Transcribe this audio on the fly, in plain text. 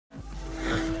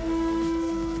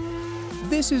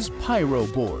This is Pyro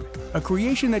Board, a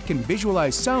creation that can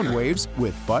visualize sound waves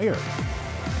with fire.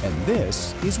 And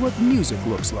this is what music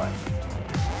looks like.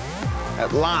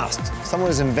 At last, someone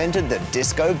has invented the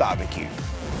disco barbecue.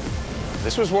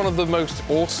 This was one of the most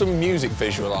awesome music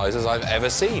visualizers I've ever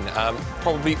seen.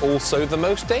 Probably also the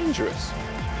most dangerous.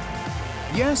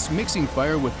 Yes, mixing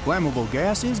fire with flammable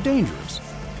gas is dangerous.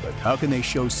 But how can they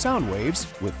show sound waves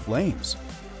with flames?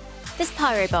 This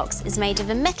pyro box is made of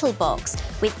a metal box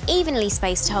with evenly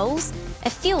spaced holes,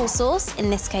 a fuel source, in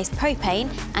this case propane,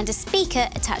 and a speaker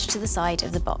attached to the side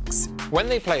of the box. When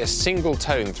they play a single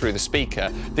tone through the speaker,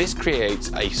 this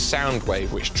creates a sound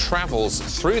wave which travels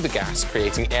through the gas,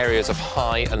 creating areas of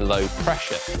high and low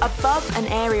pressure. Above an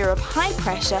area of high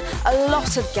pressure, a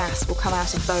lot of gas will come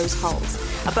out of those holes.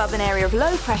 Above an area of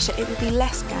low pressure, it will be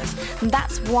less gas. And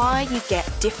that's why you get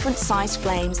different sized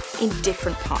flames in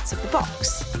different parts of the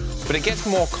box. But it gets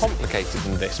more complicated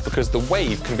than this because the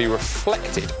wave can be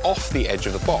reflected off the edge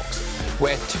of the box.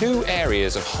 Where two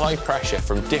areas of high pressure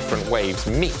from different waves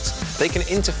meet, they can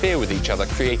interfere with each other,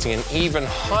 creating an even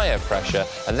higher pressure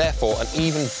and therefore an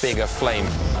even bigger flame.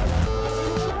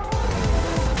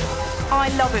 I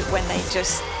love it when they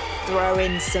just throw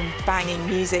in some banging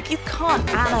music. You can't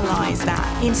analyse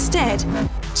that. Instead,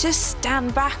 just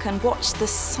stand back and watch the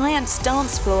science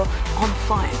dance floor on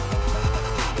fire.